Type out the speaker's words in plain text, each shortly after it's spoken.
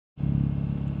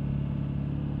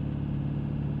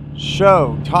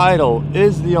Show title: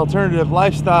 Is the alternative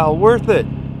lifestyle worth it?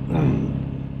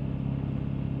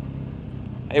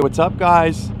 Hey, what's up,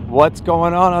 guys? What's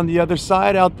going on the other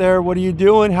side out there? What are you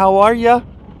doing? How are you?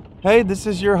 Hey, this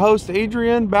is your host,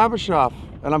 Adrian Babashoff,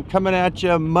 and I'm coming at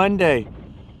you Monday.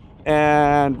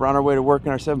 And we're on our way to work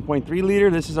in our 7.3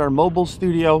 liter. This is our mobile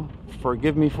studio.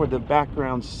 Forgive me for the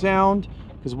background sound,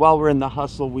 because while we're in the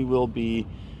hustle, we will be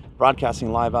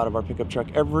broadcasting live out of our pickup truck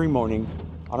every morning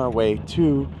on our way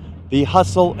to the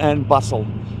hustle and bustle.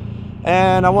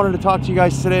 And I wanted to talk to you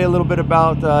guys today a little bit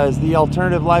about is the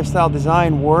alternative lifestyle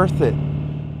design worth it?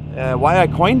 Why I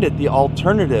coined it the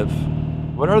alternative.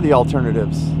 What are the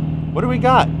alternatives? What do we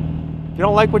got? If you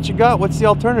don't like what you got, what's the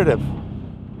alternative?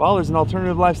 Well, there's an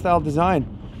alternative lifestyle design.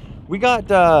 We got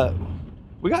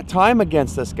time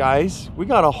against us, guys. We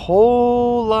got a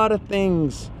whole lot of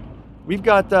things. We've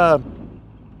got I'm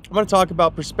going to talk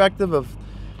about perspective of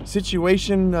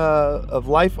situation of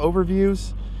life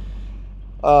overviews.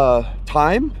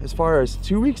 Time, as far as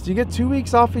 2 weeks. Do you get 2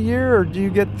 weeks off a year, or do you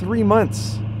get 3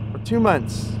 months or 2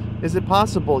 months? Is it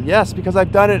possible? Yes, because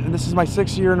I've done it, and this is my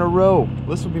 6th year in a row.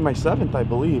 This will be my 7th, I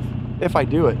believe, if I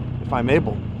do it, if I'm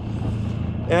able.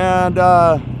 And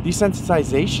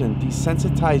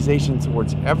desensitization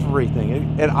towards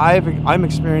everything, and I'm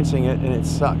experiencing it, and it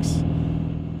sucks.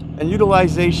 And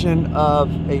utilization of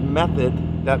a method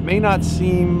that may not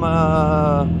seem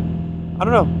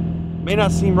may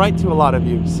not seem right to a lot of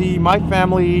you. See, my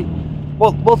family,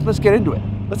 well, let's get into it.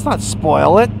 Let's not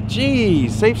spoil it.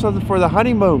 Jeez, save something for the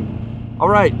honeymoon. All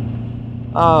right.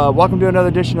 Welcome to another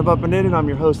edition of Up and In, and I'm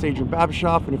your host, Adrian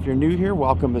Babashoff. And if you're new here,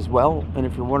 welcome as well. And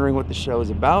if you're wondering what the show is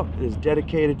about, it is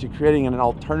dedicated to creating an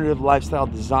alternative lifestyle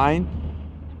design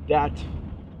that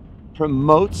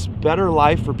promotes better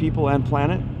life for people and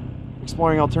planet,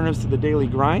 exploring alternatives to the daily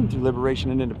grind through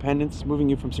liberation and independence, moving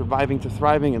you from surviving to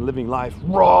thriving and living life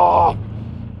raw.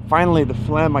 Finally, the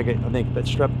phlegm, I think, that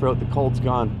strep throat, the cold's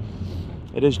gone.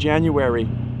 It is January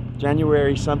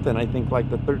something, I think like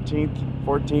the 13th,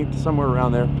 14th, somewhere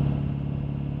around there.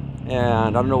 And I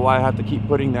don't know why I have to keep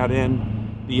putting that in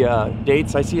the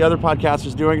dates. I see other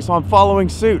podcasters doing it, so I'm following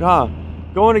suit,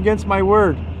 going against my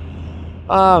word.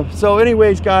 So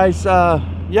anyways, guys,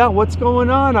 yeah, what's going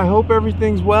on? I hope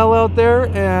everything's well out there,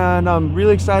 and I'm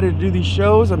really excited to do these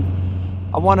shows.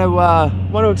 I want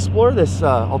to explore this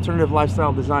alternative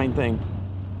lifestyle design thing.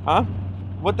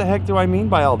 What the heck do I mean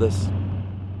by all this?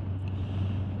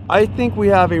 I think we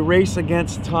have a race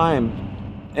against time,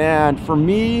 and for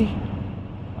me,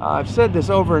 I've said this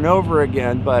over and over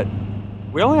again, but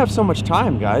we only have so much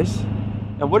time, guys.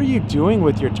 And what are you doing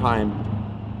with your time?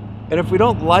 And if we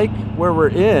don't like where we're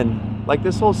in, like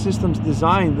this whole system's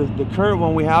designed, the current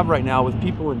one we have right now with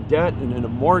people in debt and in a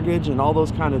mortgage and all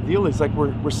those kind of deals, it's like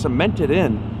we're cemented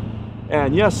in.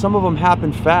 And yes, some of them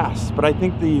happen fast, but I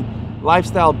think the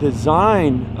lifestyle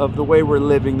design of the way we're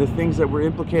living, the things that we're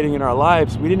implicating in our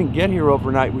lives, we didn't get here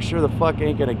overnight. We sure the fuck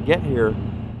ain't gonna get here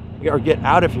or get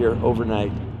out of here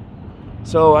overnight.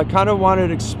 So I kind of wanted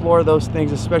to explore those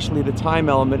things, especially the time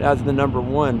element as the number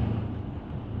one.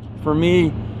 For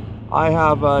me,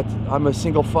 I'm a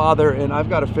single father, and I've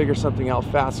got to figure something out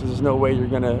fast, because there's no way you're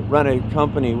going to run a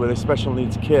company with a special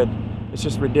needs kid. It's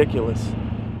just ridiculous.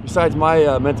 Besides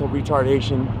my mental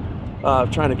retardation,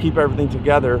 trying to keep everything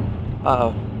together,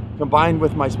 combined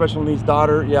with my special needs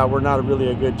daughter, yeah, we're not really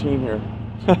a good team here.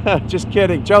 Just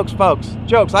kidding. Jokes, folks.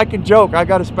 Jokes. I can joke. I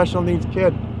got a special needs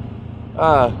kid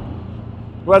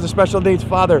who has a special needs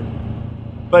father.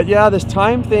 But yeah, this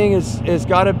time thing is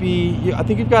got to be, I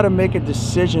think you've got to make a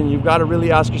decision. You've got to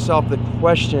really ask yourself the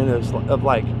question of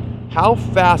like, how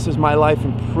fast is my life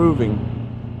improving?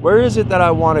 Where is it that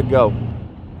I want to go?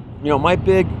 You know, my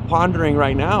big pondering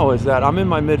right now is that I'm in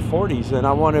my mid-40s and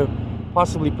I want to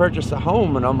possibly purchase a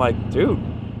home. And I'm like, dude,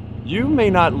 you may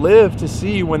not live to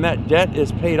see when that debt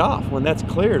is paid off, when that's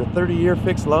cleared, a 30-year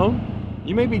fixed loan.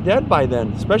 You may be dead by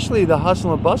then, especially the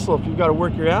hustle and bustle. If you've got to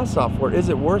work your ass off for it, is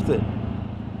it worth it?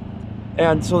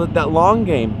 And so that long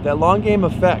game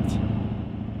effect,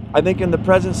 I think in the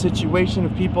present situation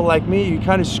of people like me, you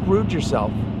kind of screwed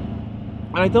yourself.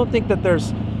 And I don't think that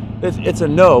it's a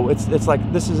no. It's like,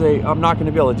 I'm not going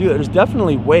to be able to do that. There's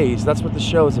definitely ways. That's what the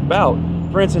show is about.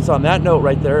 For instance, on that note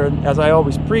right there, and as I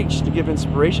always preach to give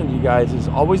inspiration to you guys, is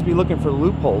always be looking for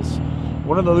loopholes.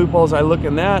 One of the loopholes I look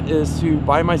in that is to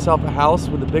buy myself a house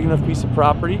with a big enough piece of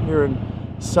property here in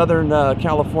Southern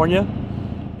California,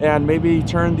 and maybe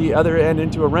turn the other end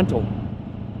into a rental.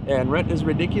 And rent is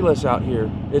ridiculous out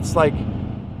here. It's like,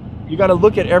 you got to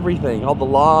look at everything, all the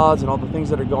laws and all the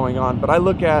things that are going on. But I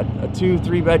look at a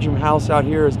 2-3 bedroom house out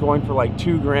here is going for like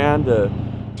 $2,000 to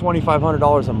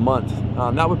 $2,500 a month.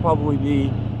 That would probably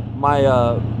be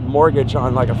my mortgage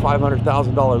on like a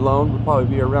 $500,000 loan would probably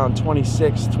be around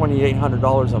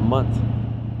 $2,800 a month.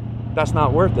 That's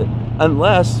not worth it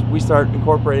unless we start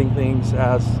incorporating things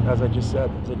as I just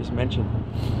said, as I just mentioned.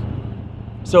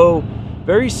 So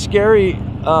very scary.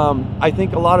 I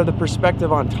think a lot of the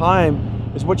perspective on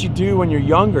time is what you do when you're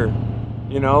younger,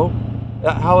 you know,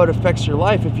 how it affects your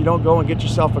life. If you don't go and get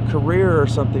yourself a career or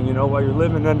something, you know, while you're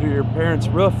living under your parents'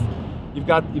 roof, you've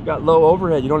got low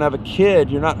overhead, you don't have a kid,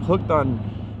 you're not hooked on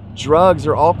drugs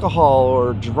or alcohol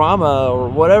or drama or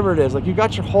whatever it is. Like, you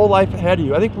got your whole life ahead of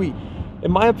you. I think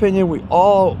in my opinion, we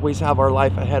always have our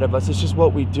life ahead of us. It's just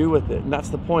what we do with it, and that's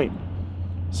the point.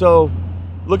 So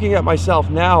looking at myself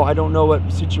now, I don't know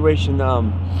what situation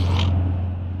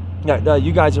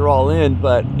you guys are all in,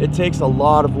 but it takes a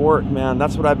lot of work, man.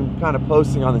 That's what I've been kind of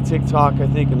posting on the TikTok, I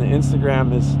think, and the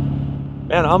Instagram is,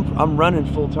 man, I'm running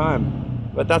full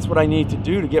time, but that's what I need to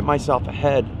do to get myself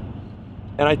ahead.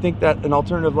 And I think that an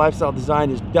alternative lifestyle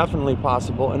design is definitely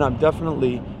possible, and I'm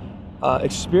definitely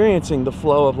experiencing the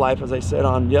flow of life, as I said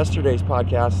on yesterday's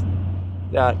podcast,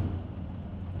 that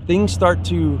things start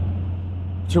to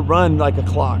run like a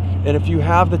clock. And if you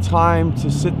have the time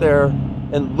to sit there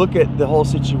and look at the whole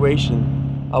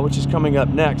situation, which is coming up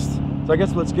next. So I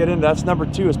guess let's get into that's number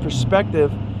 2, is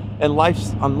perspective and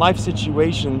life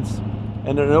situations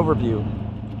and an overview.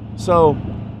 So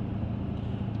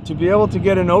to be able to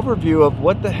get an overview of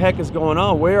what the heck is going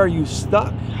on, where are you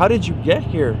stuck? How did you get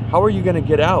here? How are you going to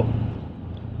get out?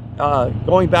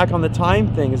 Going back on the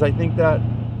time thing is, I think that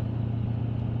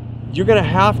you're going to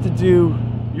have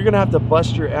to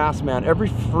bust your ass, man. Every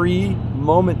free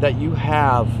moment that you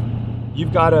have,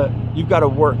 you've got to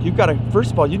work.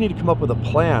 First of all, you need to come up with a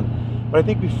plan. But I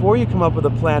think before you come up with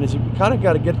a plan is you kind of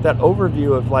got to get that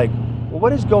overview of like, well,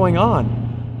 what is going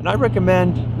on? And I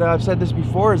recommend, that I've said this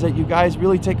before, is that you guys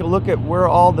really take a look at where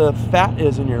all the fat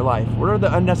is in your life. What are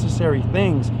the unnecessary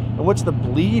things? And what's the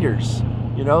bleeders?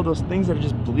 You know, those things that are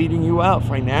just bleeding you out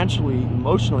financially,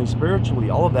 emotionally, spiritually,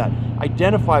 all of that.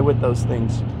 Identify with those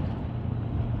things.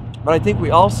 But I think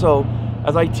we also,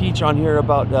 as I teach on here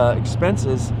about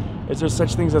expenses, is there's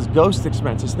such things as ghost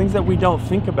expenses, things that we don't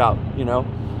think about, you know.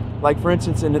 Like, for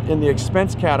instance, in the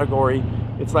expense category,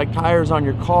 it's like tires on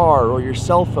your car or your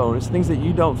cell phone. It's things that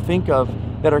you don't think of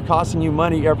that are costing you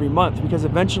money every month, because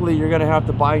eventually you're going to have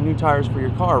to buy new tires for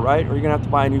your car, right? Or you're going to have to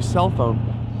buy a new cell phone,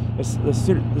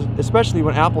 especially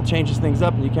when Apple changes things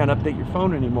up and you can't update your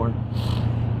phone anymore.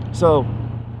 So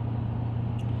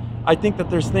I think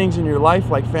that there's things in your life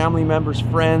like family members,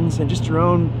 friends, and just your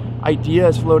own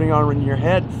ideas floating on in your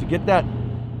head to get that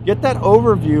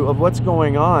overview of what's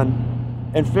going on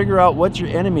and figure out what your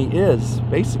enemy is,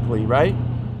 basically, right?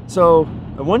 So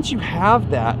once you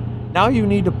have that, now you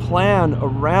need to plan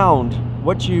around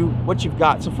what you've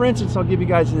got. So for instance, I'll give you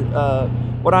guys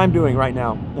what I'm doing right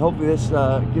now, and hopefully this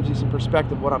gives you some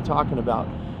perspective of what I'm talking about.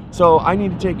 So I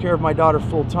need to take care of my daughter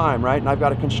full time, right? And I've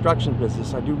got a construction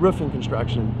business. I do roofing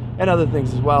construction and other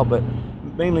things as well, but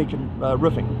mainly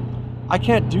roofing. I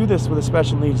can't do this with a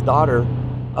special needs daughter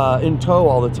in tow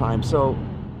all the time. So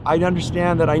I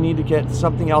understand that I need to get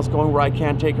something else going where I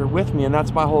can take her with me, and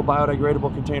that's my whole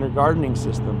biodegradable container gardening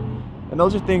system. And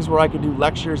those are things where I can do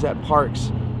lectures at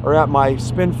parks or at my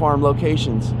spin farm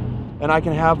locations, and I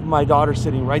can have my daughter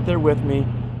sitting right there with me.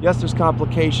 Yes, there's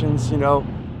complications, you know.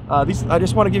 I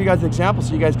just want to give you guys an example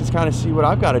so you guys can kind of see what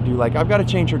I've got to do. Like, I've got to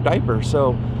change her diaper.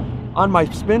 So on my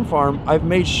spin farm, I've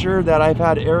made sure that I've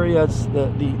had areas, the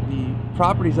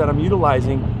properties that I'm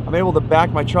utilizing, I'm able to back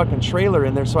my truck and trailer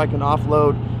in there so I can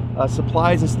offload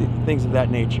supplies and things of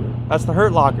that nature. That's the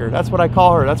hurt locker. That's what I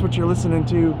call her. That's what you're listening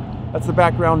to. That's the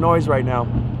background noise right now.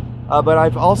 But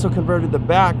I've also converted the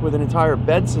back with an entire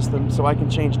bed system so I can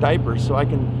change diapers, so I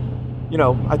can, you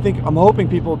know, I'm hoping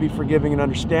people will be forgiving and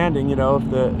understanding, you know,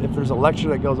 if there's a lecture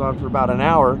that goes on for about an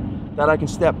hour, that I can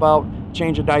step out,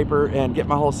 change a diaper, and get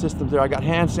my whole system there. I got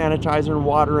hand sanitizer and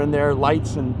water in there,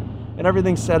 lights, and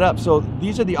everything set up. So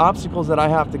these are the obstacles that I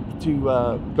have to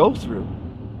go through.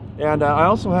 And I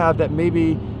also have that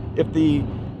maybe if the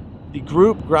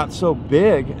group got so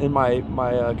big in my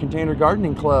container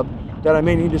gardening club that I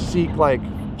may need to seek like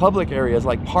public areas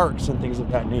like parks and things of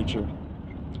that nature.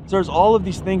 So there's all of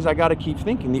these things I got to keep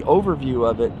thinking, the overview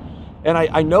of it. And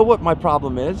I know what my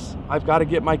problem is. I've got to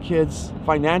get my kids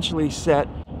financially set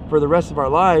for the rest of our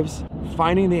lives,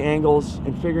 finding the angles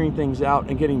and figuring things out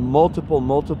and getting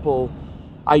multiple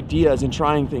ideas and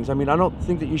trying things. I mean, I don't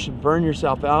think that you should burn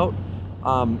yourself out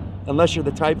unless you're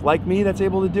the type like me that's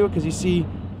able to do it. Because you see,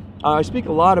 I speak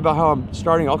a lot about how I'm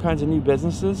starting all kinds of new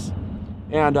businesses.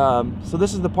 And so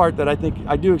this is the part that I think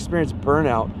I do experience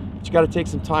burnout. But you got to take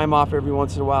some time off every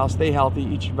once in a while, stay healthy,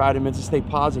 eat your vitamins, and stay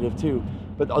positive too.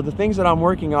 But the things that I'm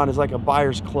working on is like a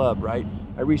buyer's club, right?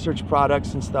 I research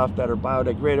products and stuff that are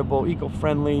biodegradable,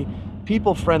 eco-friendly,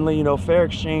 people-friendly, you know, fair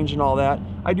exchange and all that.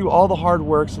 I do all the hard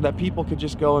work so that people could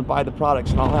just go and buy the products,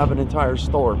 and I'll have an entire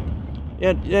store.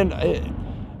 And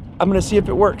I'm going to see if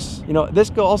it works. You know,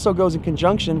 this also goes in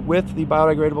conjunction with the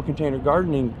Biodegradable Container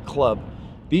Gardening Club.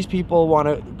 These people want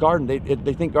to garden.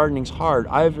 They think gardening's hard.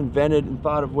 I've invented and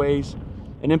thought of ways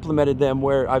and implemented them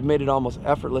where I've made it almost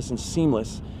effortless and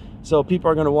seamless. So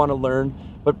people are going to want to learn.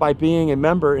 But by being a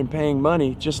member and paying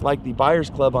money, just like the Buyers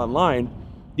Club online,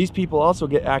 these people also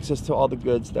get access to all the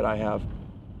goods that I have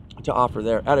to offer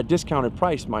there at a discounted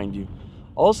price, mind you.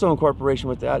 Also in cooperation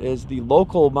with that is the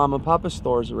local mom and papa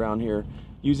stores around here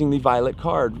using the Violet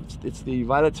card. It's the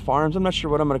Violet's Farms. I'm not sure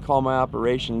what I'm going to call my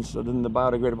operations other than the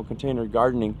Biodegradable Container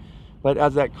Gardening. But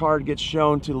as that card gets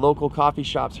shown to local coffee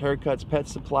shops, haircuts, pet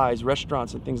supplies,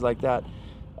 restaurants, and things like that,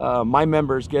 my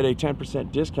members get a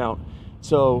 10% discount.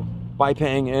 So by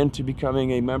paying into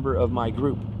becoming a member of my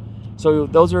group. So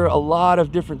those are a lot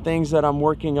of different things that I'm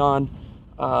working on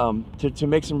to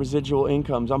make some residual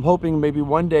incomes. I'm hoping maybe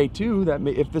one day too that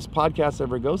if this podcast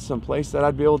ever goes someplace, that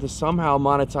I'd be able to somehow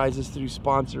monetize this through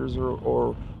sponsors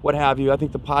or what have you. I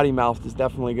think the potty mouth is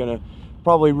definitely going to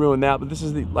probably ruin that, but this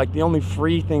is the only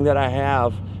free thing that I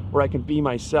have where I can be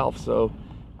myself. So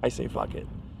I say fuck it.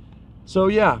 So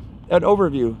yeah, an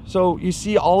overview. So you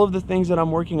see all of the things that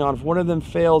I'm working on. If one of them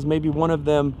fails, maybe one of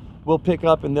them will pick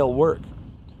up and they'll work.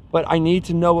 But I need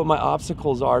to know what my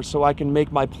obstacles are so I can make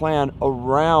my plan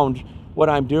around what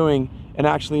I'm doing and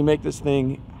actually make this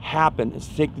thing happen. It's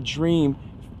to take the dream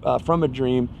from a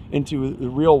dream into the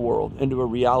real world, into a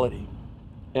reality.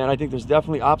 And I think there's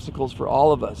definitely obstacles for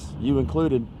all of us, you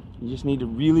included. You just need to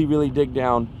really, really dig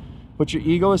down, put your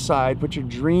ego aside, put your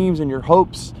dreams and your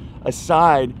hopes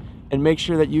aside, and make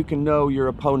sure that you can know your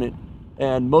opponent.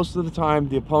 And most of the time,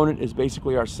 the opponent is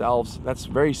basically ourselves. That's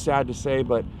very sad to say,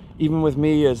 but even with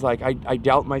me, is like I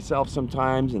doubt myself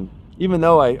sometimes, and even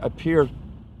though I appear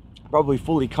probably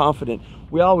fully confident,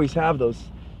 we always have those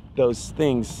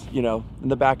things, you know, in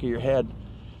the back of your head.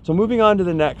 So moving on to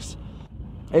the next,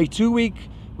 a 2-week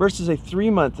versus a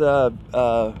 3-month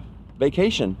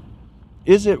vacation.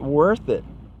 Is it worth it?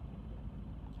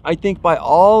 I think by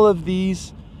all of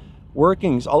these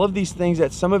workings, all of these things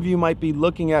that some of you might be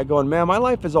looking at going, man, my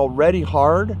life is already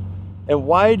hard, and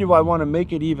why do I want to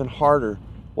make it even harder?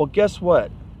 Well, guess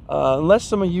what? Unless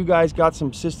some of you guys got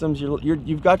some systems,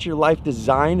 you've got your life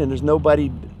designed and there's nobody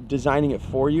designing it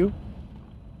for you,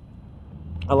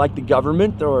 like the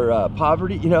government or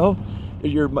poverty, you know,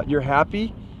 you're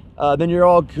happy, then you're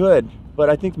all good. But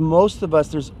I think most of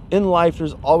us, in life,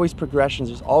 there's always progressions.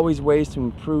 There's always ways to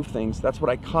improve things. That's what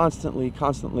I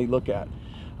constantly look at.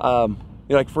 You know,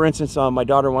 like for instance, my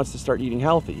daughter wants to start eating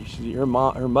healthy. Her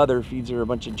mother feeds her a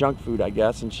bunch of junk food, I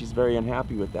guess, and she's very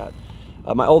unhappy with that.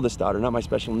 My oldest daughter, not my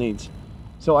special needs.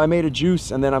 So I made a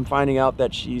juice, and then I'm finding out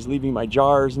that she's leaving my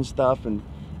jars and stuff and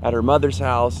at her mother's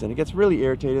house, and it gets really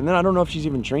irritating. And then I don't know if she's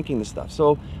even drinking the stuff.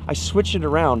 So I switch it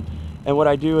around, and what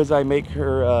I do is I make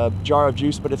her a jar of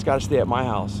juice, but it's got to stay at my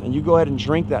house. And you go ahead and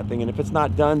drink that thing, and if it's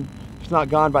not done, if it's not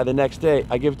gone by the next day,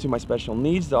 I give it to my special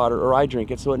needs daughter, or I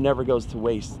drink it so it never goes to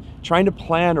waste. Trying to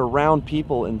plan around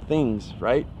people and things,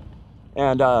 right?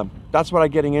 And that's what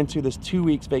I'm getting into, this 2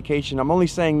 weeks vacation. I'm only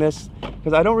saying this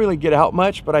because I don't really get out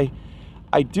much, but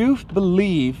I do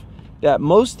believe that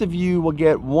most of you will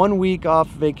get 1 week off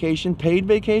vacation, paid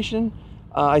vacation.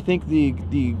 I think the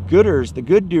gooders, the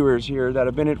good doers here that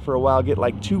have been in it for a while get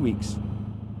like 2 weeks.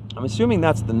 I'm assuming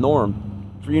that's the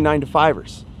norm for you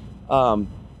 9-to-5ers.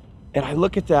 And I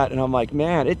look at that and I'm like,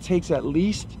 man, it takes at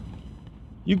least,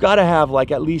 you got to have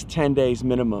like at least 10 days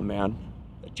minimum, man.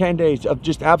 10 days of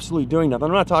just absolutely doing nothing.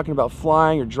 I'm not talking about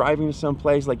flying or driving to some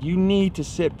place. Like, you need to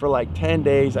sit for like 10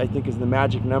 days, I think is the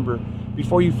magic number,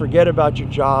 before you forget about your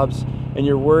jobs and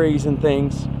your worries and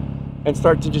things and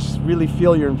start to just really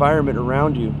feel your environment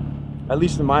around you, at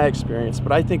least in my experience.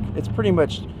 But I think it's pretty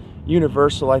much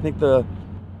universal. I think the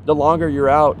longer you're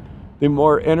out, the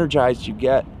more energized you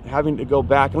get having to go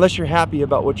back. Unless you're happy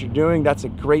about what you're doing, that's a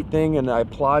great thing, and I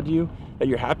applaud you that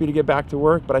you're happy to get back to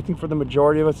work. But I think for the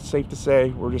majority of us, it's safe to say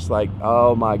we're just like,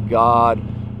 oh my God,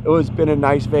 it has been a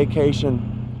nice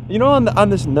vacation. You know, on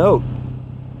this note,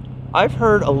 I've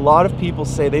heard a lot of people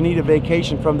say they need a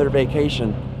vacation from their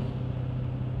vacation,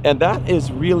 and that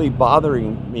is really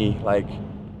bothering me. Like,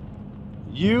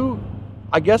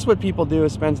 I guess what people do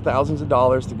is spend thousands of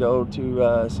dollars to go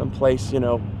to some place, you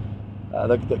know,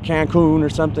 the Cancun or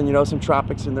something, you know, some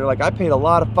tropics, and they're like, I paid a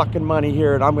lot of fucking money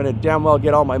here, and I'm gonna damn well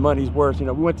get all my money's worth. You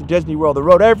know, we went to Disney World, they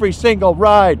rode every single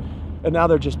ride, and now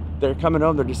they're coming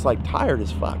home, they're just like tired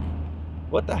as fuck.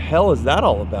 What the hell is that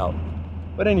all about?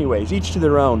 But anyways, each to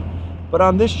their own. But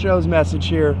on this show's message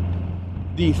here,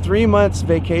 the 3 months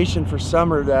vacation for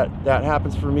summer that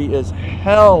happens for me is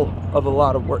hell of a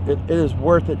lot of work. It is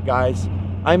worth it, guys.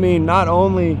 I mean, not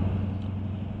only,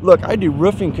 look, I do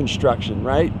roofing construction,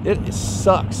 right? It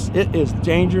sucks. It is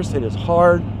dangerous. It is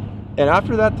hard. And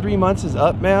after that 3 months is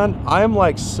up, man, I'm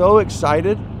like so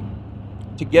excited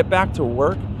to get back to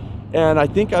work. And I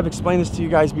think I've explained this to you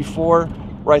guys before,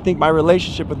 where I think my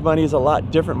relationship with money is a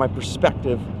lot different. My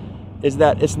perspective is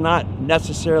that it's not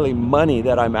necessarily money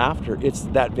that I'm after. It's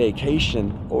that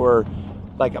vacation, or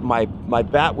like my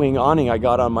Batwing awning I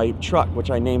got on my truck,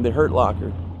 which I named the Hurt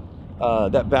Locker.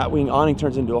 That Batwing awning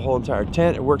turns into a whole entire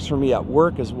tent. It works for me at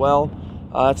work as well.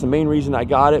 That's the main reason I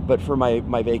got it. But for my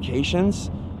vacations,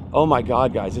 oh my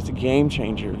God, guys, it's a game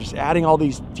changer. Just adding all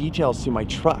these details to my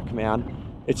truck, man.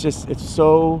 It's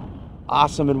so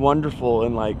awesome and wonderful,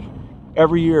 and like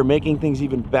every year making things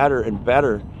even better and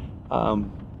better.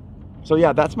 So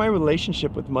yeah, that's my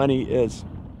relationship with money, is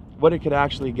what it could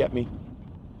actually get me.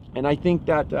 And I think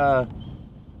that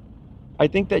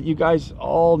you guys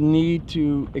all need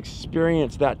to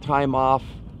experience that time off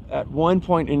at one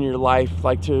point in your life.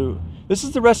 This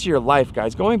is the rest of your life,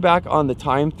 guys. Going back on the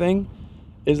time thing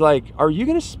is like, are you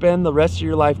gonna spend the rest of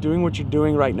your life doing what you're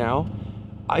doing right now?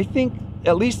 I think,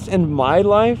 at least in my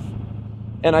life,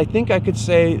 and I think I could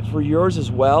say for yours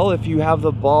as well, if you have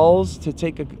the balls to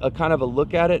take a kind of a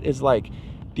look at it, is like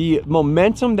the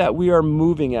momentum that we are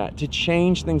moving at to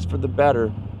change things for the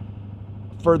better.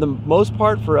 For the most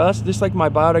part, for us, just like my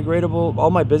biodegradable,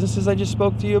 all my businesses I just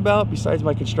spoke to you about, besides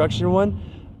my construction one,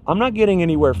 I'm not getting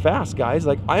anywhere fast, guys.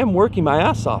 Like, I am working my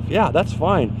ass off. Yeah, that's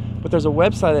fine. But there's a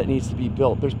website that needs to be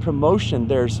built. There's promotion.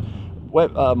 There's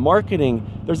web, marketing.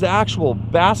 There's the actual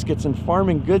baskets and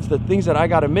farming goods, the things that I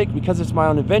got to make because it's my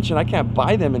own invention. I can't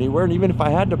buy them anywhere, and even if I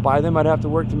had to buy them, I'd have to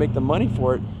work to make the money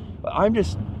for it. But I'm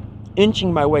just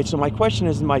inching my way. So my question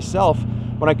is to myself,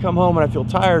 when I come home and I feel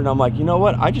tired and I'm like, you know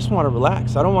what, I just want to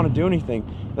relax, I don't want to do anything.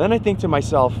 And then I think to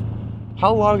myself,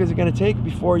 how long is it going to take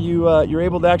before you're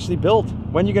able to actually build?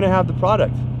 When are you going to have the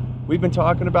product? We've been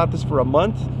talking about this for a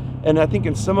month, and I think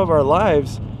in some of our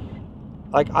lives,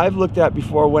 like I've looked at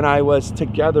before, when I was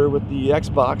together with the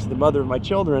Xbox, the mother of my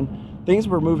children, things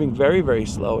were moving very, very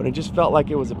slow, and it just felt like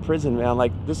it was a prison, man.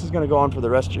 Like, this is going to go on for the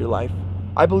rest of your life.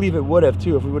 I believe it would have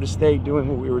too if we would have stayed doing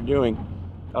what we were doing.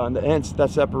 And hence, that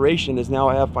separation is now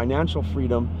I have financial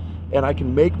freedom, and I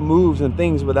can make moves and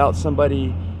things without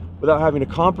having to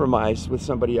compromise with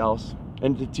somebody else,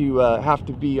 and to have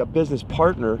to be a business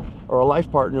partner or a life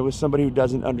partner with somebody who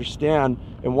doesn't understand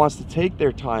and wants to take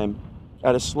their time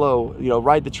at a slow,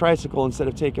 ride the tricycle instead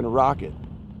of taking a rocket.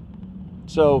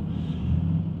 So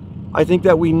I think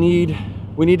that we need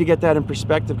to get that in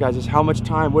perspective, guys. Is how much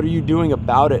time, what are you doing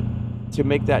about it to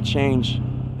make that change?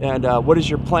 And what does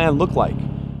your plan look like?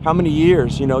 How many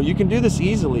years? You can do this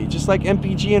easily, just like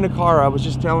MPG in a car. I was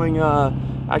just telling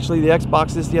actually the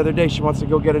Xbox this the other day. She wants to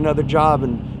go get another job,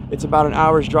 and it's about an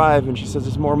hour's drive, and she says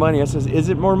it's more money. I says, is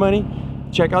it more money?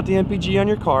 Check out the MPG on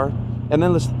your car, and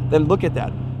then look at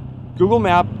that. Google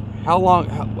Map,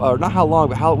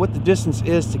 what the distance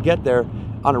is to get there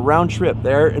on a round trip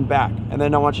there and back. And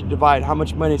then I want you to divide how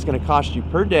much money it's going to cost you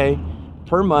per day,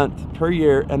 per month, per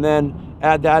year, and then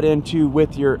add that into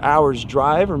with your hours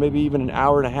drive, or maybe even an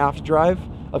hour and a half drive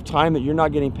of time that you're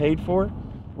not getting paid for.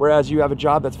 Whereas you have a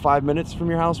job that's 5 minutes from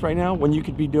your house right now, when you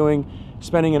could be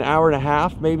spending an hour and a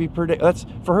half maybe per day.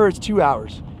 For her, it's 2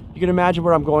 hours. You can imagine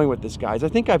where I'm going with this, guys. I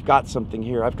think I've got something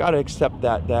here. I've got to accept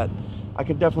that I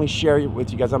can definitely share it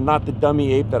with you guys. I'm not the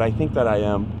dummy ape that I think that I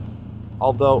am.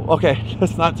 Although, okay,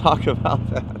 let's not talk about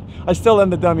that. I still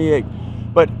am the dummy ape.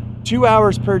 But 2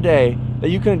 hours per day that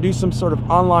you can do some sort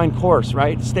of online course,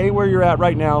 right? Stay where you're at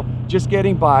right now, just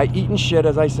getting by, eating shit,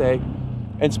 as I say,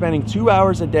 and spending 2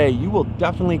 hours a day, you will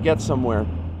definitely get somewhere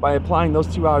by applying those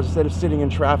 2 hours instead of sitting in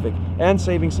traffic and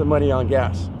saving some money on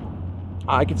gas.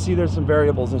 I can see there's some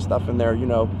variables and stuff in there,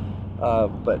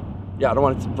 but yeah, I don't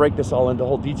want to break this all into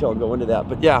whole detail and go into that.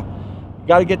 But yeah,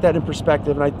 got to get that in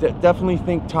perspective. And I definitely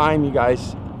think time, you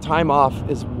guys, time off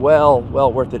is well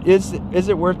worth it. Is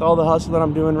it worth all the hustle that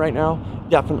I'm doing right now?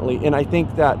 Definitely. And I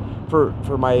think that for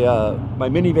my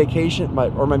mini vacation,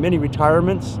 my mini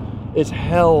retirements is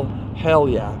hell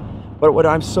yeah. But what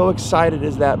I'm so excited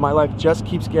is that my life just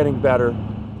keeps getting better,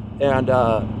 and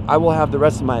I will have the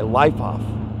rest of my life off.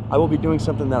 I will be doing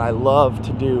something that I love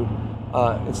to do,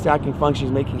 and stacking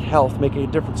functions, making health, making a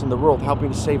difference in the world,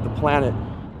 helping to save the planet,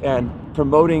 and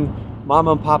promoting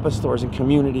mama and papa stores and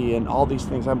community and all these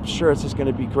things. I'm sure it's just going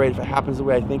to be great if it happens the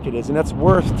way I think it is. And that's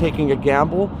worth taking a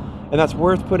gamble, and that's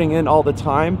worth putting in all the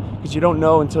time, because you don't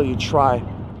know until you try.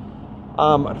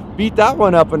 Beat that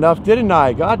one up enough, didn't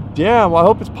I? God damn, well, I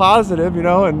hope it's positive, you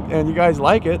know, and you guys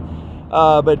like it.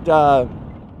 But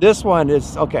this one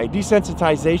is, okay,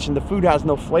 desensitization. The food has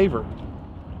no flavor.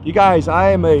 You guys,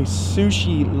 I am a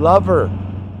sushi lover.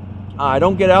 I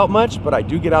don't get out much, but I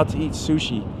do get out to eat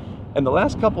sushi. And the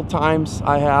last couple times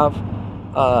I have,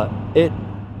 it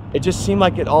just seemed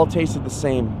like it all tasted the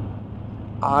same.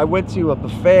 I went to a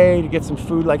buffet to get some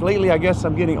food. Like lately, I guess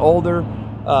I'm getting older.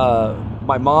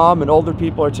 My mom and older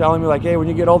people are telling me like, hey, when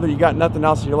you get older, you got nothing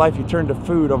else in your life, you turn to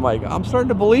food. I'm like, I'm starting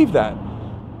to believe that.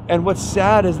 And what's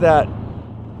sad is that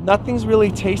nothing's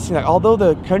really tasting like, although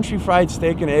the country fried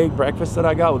steak and egg breakfast that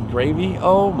I got with gravy,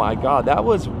 oh my God, that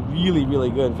was really,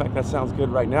 really good. In fact, that sounds good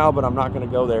right now, but I'm not gonna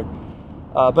go there.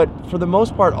 But for the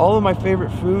most part, all of my favorite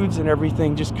foods and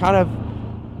everything just kind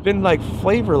of been like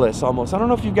flavorless almost. I don't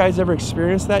know if you guys ever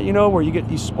experienced that, you know, where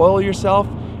you spoil yourself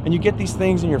and you get these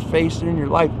things in your face and in your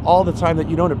life all the time that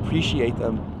you don't appreciate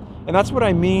them. And that's what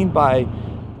I mean by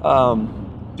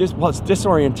it's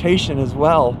disorientation as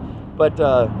well. But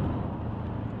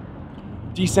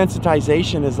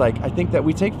desensitization is like, I think that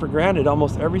we take for granted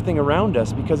almost everything around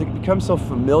us because it becomes so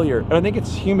familiar. And I think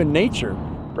it's human nature,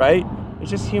 right?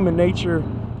 It's just human nature.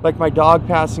 Like my dog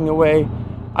passing away,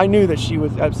 I knew that she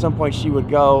was, at some point she would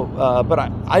go, but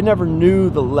I never knew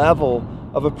the level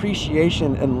of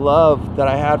appreciation and love that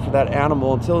I had for that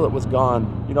animal until it was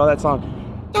gone. You know that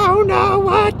song, don't know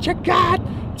what you got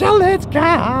till it's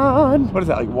gone. What is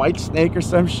that, like White Snake or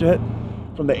some shit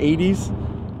from the 80s?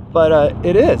 But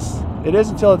it is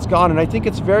until it's gone. And I think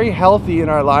it's very healthy in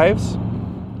our lives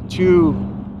to,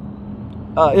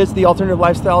 is the alternative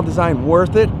lifestyle design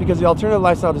worth it? Because the alternative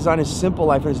lifestyle design is simple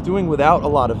life and it's doing without a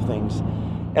lot of things.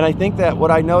 And I think that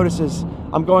what I notice is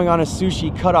I'm going on a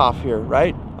sushi cutoff here,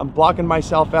 right? I'm blocking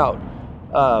myself out.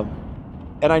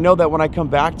 And I know that when I come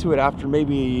back to it after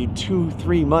maybe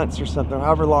 2-3 months or something,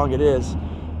 however long it is,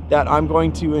 that I'm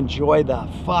going to enjoy the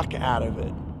fuck out of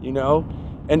it, you know?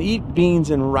 And eat beans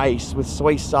and rice with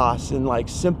soy sauce and like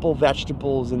simple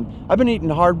vegetables. And I've been eating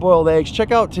hard-boiled eggs.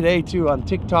 Check out today too on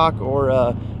TikTok or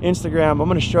Instagram. I'm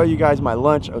gonna show you guys my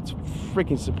lunch. Oh, it's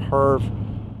freaking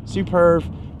superb.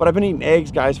 But I've been eating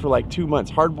eggs, guys, for like 2 months.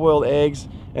 Hard-boiled eggs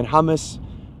and hummus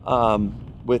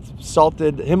with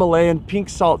salted Himalayan pink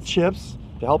salt chips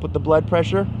to help with the blood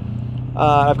pressure.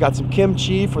 I've got some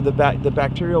kimchi for the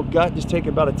bacterial gut. Just take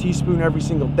about a teaspoon every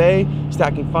single day.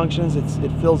 Stacking functions,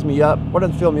 it fills me up. What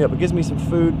doesn't fill me up? It gives me some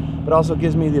food, but also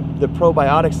gives me the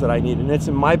probiotics that I need. And it's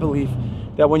in my belief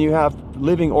that when you have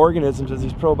living organisms, as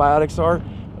these probiotics are,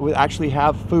 we actually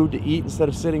have food to eat instead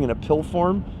of sitting in a pill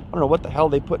form. I don't know what the hell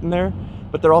they put in there,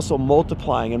 but they're also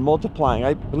multiplying and multiplying.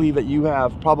 I believe that you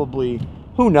have probably,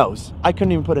 who knows? I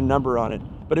couldn't even put a number on it.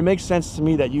 But it makes sense to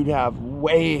me that you'd have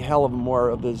way hell of more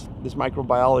of this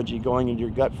microbiology going into your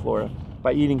gut flora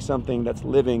by eating something that's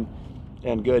living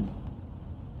and good.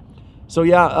 So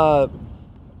yeah,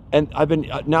 and I've been,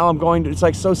 now I'm going to, it's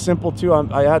like so simple too.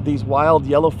 I had these wild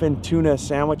yellowfin tuna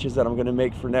sandwiches that I'm gonna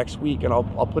make for next week, and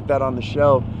I'll put that on the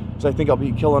show because I think I'll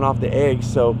be killing off the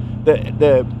eggs. So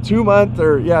the 2 month,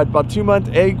 or yeah, about 2 month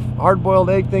egg, hard-boiled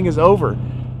egg thing is over.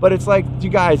 But it's like, you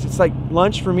guys, it's like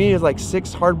lunch for me is like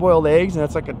 6 hard-boiled eggs, and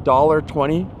that's like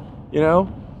 $1.20, you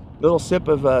know? Little sip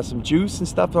of some juice and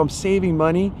stuff, so I'm saving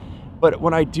money. But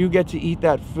when I do get to eat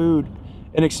that food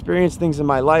and experience things in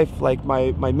my life, like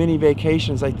my mini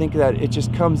vacations, I think that it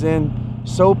just comes in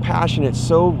so passionate,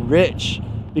 so rich,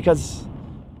 because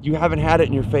you haven't had it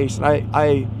in your face. And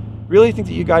I really think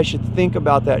that you guys should think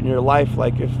about that in your life.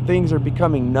 Like if things are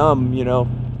becoming numb, you know,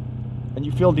 and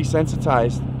you feel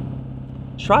desensitized,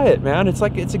 try it, man. It's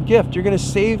like, it's a gift. You're gonna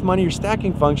save money. You're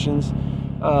stacking functions,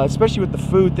 especially with the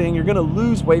food thing. You're gonna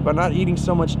lose weight by not eating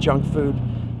so much junk food,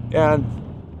 and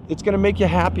it's gonna make you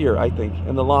happier, I think,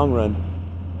 in the long run.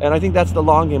 And I think that's the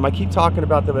long game. I keep talking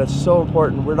about that, but it's so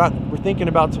important. We're thinking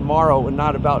about tomorrow and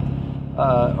not about,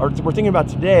 or we're thinking about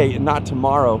today and not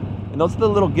tomorrow. And those are the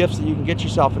little gifts that you can get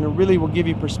yourself, and it really will give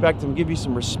you perspective and give you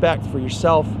some respect for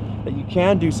yourself, that you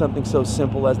can do something so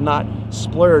simple as not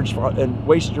splurge and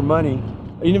waste your money.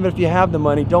 Even if you have the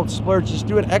money, don't splurge. Just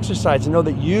do an exercise and know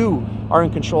that you are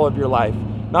in control of your life.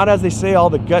 Not, as they say,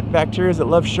 all the gut bacteria that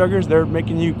love sugars, they're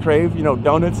making you crave, you know,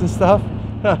 donuts and stuff.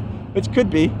 Which could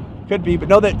be, but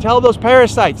know that, tell those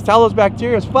parasites, tell those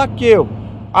bacteria, fuck you.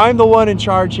 I'm the one in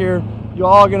charge here. You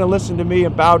all are gonna listen to me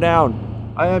and bow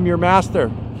down. I am your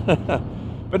master.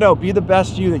 But no, be the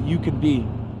best you that you can be.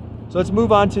 So let's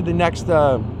move on to the next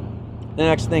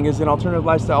thing is an alternative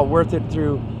lifestyle worth it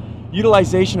through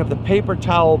utilization of the paper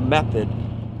towel method.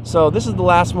 So this is the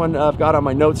last one I've got on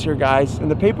my notes here, guys.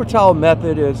 And the paper towel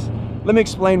method is, let me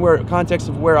explain context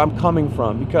of where I'm coming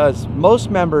from, because most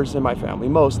members in my family,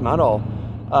 most, not all,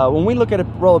 when we look at a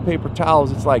roll of paper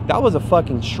towels, it's like, that was a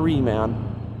fucking tree, man.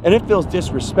 And it feels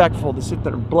disrespectful to sit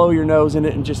there and blow your nose in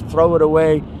it and just throw it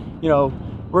away. You know,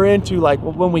 we're into like,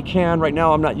 when we can. Right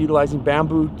now I'm not utilizing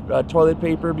bamboo toilet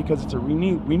paper because it's a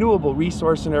renewable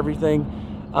resource and everything.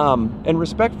 And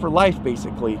respect for life,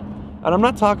 basically. And I'm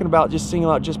not talking about just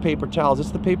singling out just paper towels.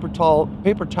 It's the paper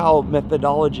towel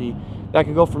methodology that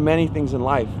can go for many things in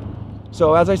life.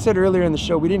 So as I said earlier in the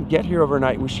show, we didn't get here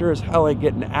overnight. We sure as hell ain't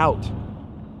getting out.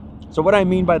 So what I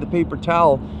mean by the paper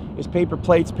towel is paper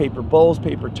plates, paper bowls,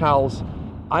 paper towels.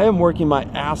 I am working my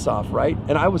ass off, right?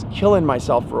 And I was killing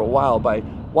myself for a while by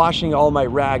washing all my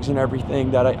rags and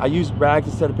everything. That I used rags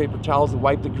instead of paper towels to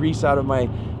wipe the grease out of my,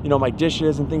 my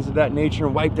dishes and things of that nature,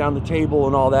 and wipe down the table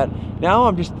and all that. Now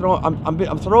I'm just I'm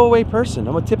a throwaway person.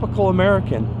 I'm a typical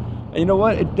American. And you know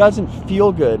what? It doesn't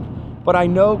feel good. But I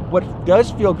know what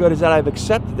does feel good is that I've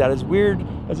accepted that, as weird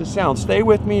as it sounds. Stay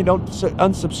with me, don't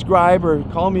unsubscribe or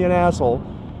call me an asshole.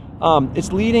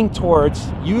 It's leading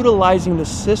towards utilizing the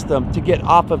system to get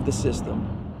off of the system.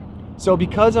 So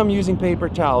because I'm using paper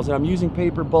towels and I'm using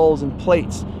paper bowls and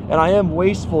plates, and I am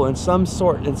wasteful in some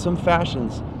sort, in some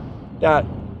fashions, that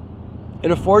it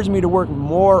affords me to work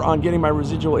more on getting my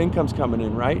residual incomes coming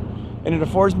in, right? And it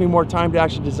affords me more time to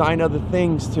actually design other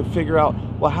things to figure out,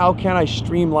 well, how can I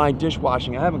streamline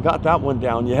dishwashing? I haven't got that one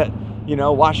down yet,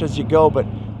 wash as you go, but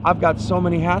I've got so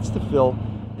many hats to fill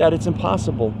that it's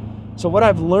impossible. So what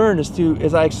I've learned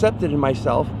is I accept it in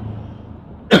myself,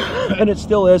 and it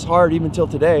still is hard even till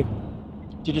today,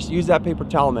 to just use that paper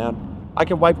towel, man. I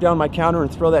can wipe down my counter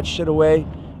and throw that shit away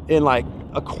in like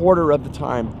a quarter of the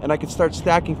time, and I could start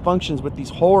stacking functions with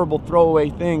these horrible throwaway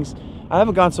things. I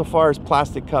haven't gone so far as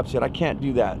plastic cups yet. I can't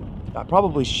do that. I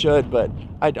probably should, but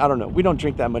I don't know. We don't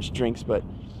drink that much drinks, but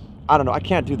I don't know. I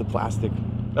can't do the plastic.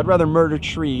 I'd rather murder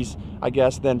trees, I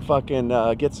guess, than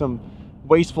fucking get some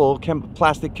wasteful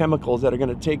plastic chemicals that are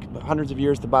going to take hundreds of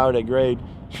years to biodegrade.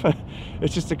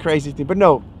 It's just a crazy thing. But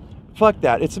no, fuck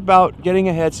that. It's about getting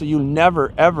ahead so you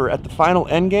never, ever, at the final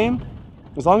end game,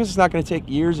 as long as it's not going to take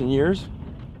years and years,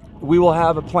 we will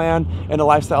have a plan and a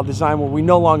lifestyle design where we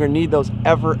no longer need those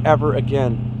ever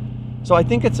again. So I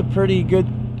think it's a pretty good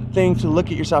thing to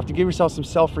look at yourself, to give yourself some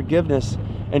self-forgiveness,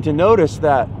 and to notice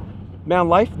that, man,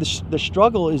 life, the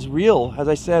struggle is real, as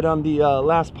I said on the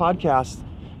last podcast.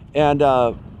 And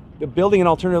building an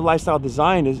alternative lifestyle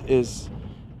design is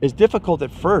difficult at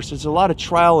first. It's a lot of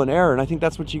trial and error, and I think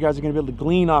that's what you guys are going to be able to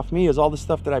glean off me, is all the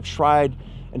stuff that I've tried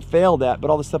and failed at, but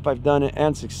all the stuff I've done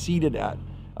and succeeded at.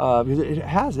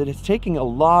 Because it's taking a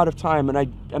lot of time, and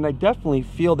I definitely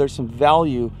feel there's some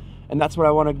value, and that's what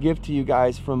I want to give to you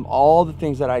guys from all the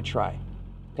things that I try.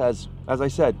 Because, as I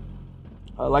said,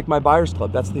 like my buyers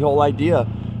club, that's the whole idea,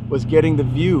 was getting the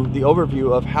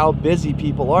overview of how busy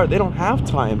people are. They don't have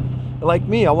time. Like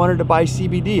me, I wanted to buy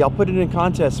CBD. I'll put it in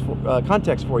context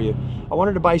for you. I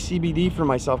wanted to buy CBD for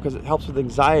myself because it helps with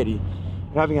anxiety.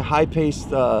 And having a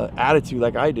high-paced attitude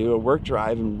like I do, a work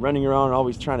drive, and running around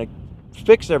always trying to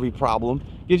fix every problem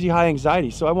gives you high anxiety.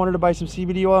 So I wanted to buy some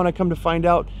CBD oil, and I come to find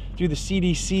out through the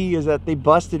CDC is that they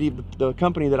busted the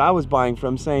company that I was buying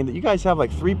from, saying that you guys have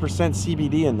like 3%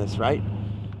 CBD in this, right?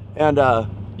 And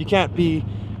you can't be,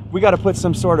 we got to put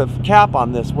some sort of cap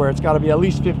on this where it's got to be at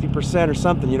least 50% or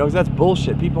something, because that's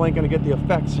bullshit. People ain't going to get the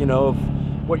effects, of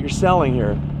what you're selling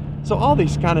here. So all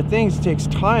these kind of things takes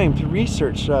time to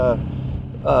research.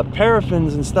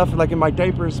 Paraffins and stuff, like in my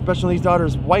diapers, especially these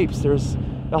daughters' wipes. There's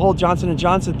the whole Johnson &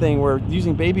 Johnson thing where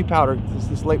using baby powder,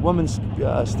 this late woman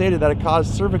stated that it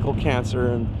caused cervical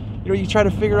cancer. And you try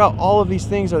to figure out all of these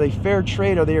things. Are they fair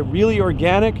trade? Are they really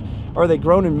organic? Are they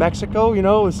grown in Mexico,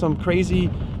 with some crazy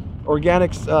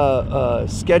organic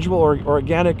schedule, or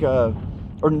organic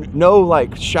or no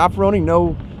like chaperoning,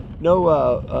 no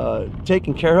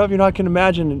taken care of? I can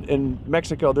imagine in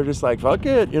Mexico they're just like, fuck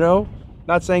it,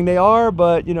 Not saying they are,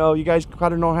 but you guys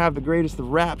kind of don't have the greatest of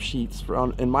rap sheets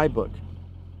in my book.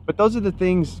 But those are the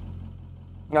things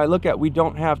I look at we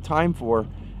don't have time for.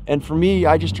 And for me,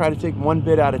 I just try to take one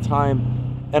bit at a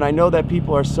time. And I know that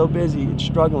people are so busy and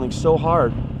struggling so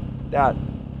hard that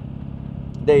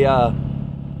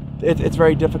it's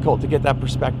very difficult to get that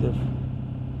perspective.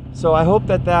 So I hope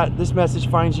that this message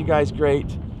finds you guys great.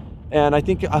 And I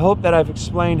hope that I've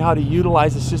explained how to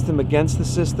utilize the system against the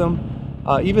system.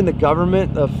 Even the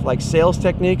government of like sales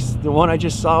techniques. The one I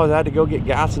just saw was I had to go get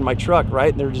gas in my truck,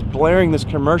 right? And they're just blaring this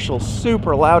commercial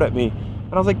super loud at me.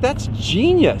 And I was like, that's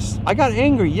genius. I got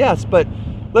angry, yes, but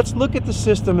let's look at the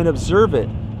system and observe it.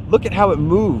 Look at how it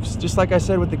moves, just like I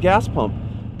said with the gas pump.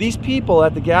 These people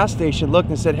at the gas station looked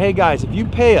and said, hey guys, if you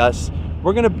pay us,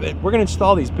 we're gonna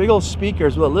install these big old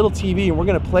speakers with a little TV, and we're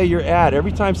gonna play your ad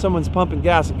every time someone's pumping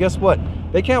gas. And guess what?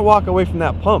 They can't walk away from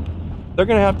that pump. They're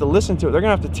gonna have to listen to it. They're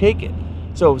gonna have to take it.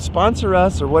 So sponsor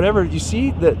us or whatever. You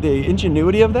see the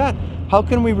ingenuity of that? How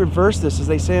can we reverse this, as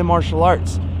they say in martial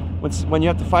arts? When you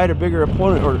have to fight a bigger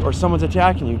opponent or someone's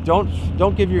attacking you,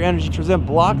 don't give your energy towards them.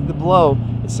 Block the blow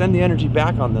and send the energy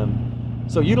back on them.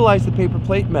 So utilize the paper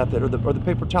plate method or the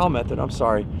paper towel method. I'm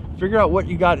sorry. Figure out what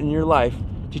you got in your life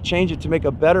to change it to make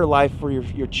a better life for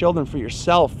your children, for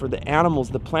yourself, for the animals,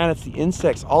 the planets, the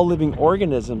insects, all living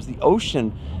organisms, the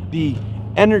ocean, the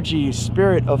energy,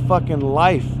 spirit of fucking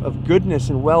life, of goodness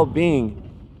and well-being.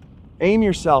 Aim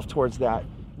yourself towards that.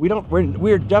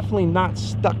 We're definitely not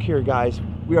stuck here, guys.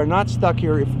 We are not stuck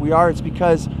here. If we are, it's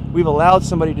because we've allowed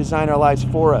somebody to design our lives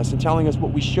for us and telling us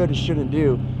what we should and shouldn't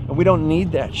do, and we don't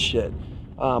need that shit.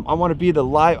 I want to be the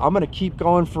life. I'm gonna keep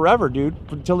going forever, dude,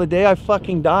 until the day I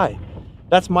fucking die.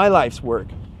 That's my life's work.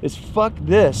 Is fuck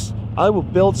this. I will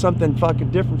build something fucking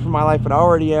different for my life, and I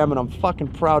already am, and I'm fucking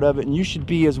proud of it, and you should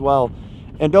be as well.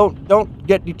 And don't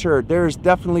get deterred. There's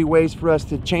definitely ways for us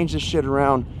to change this shit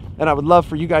around, and I would love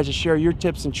for you guys to share your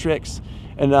tips and tricks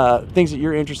and things that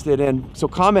you're interested in. So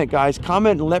comment, guys.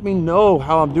 Comment and let me know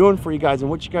how I'm doing for you guys and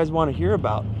what you guys want to hear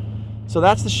about. So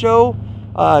that's the show.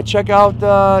 Check out,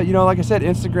 you know, like I said,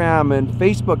 Instagram and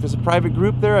Facebook. There's a private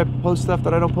group there. I post stuff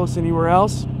that I don't post anywhere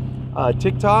else.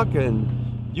 TikTok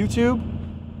and YouTube.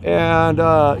 And,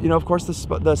 you know, of course, the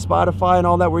Spotify and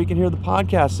all that, where you can hear the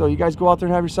podcast. So you guys go out there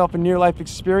and have yourself a near-life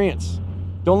experience.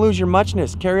 Don't lose your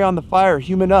muchness. Carry on the fire.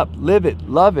 Human up. Live it.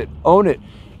 Love it. Own it.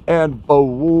 And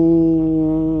own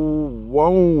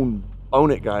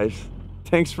it, guys.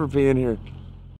 Thanks for being here.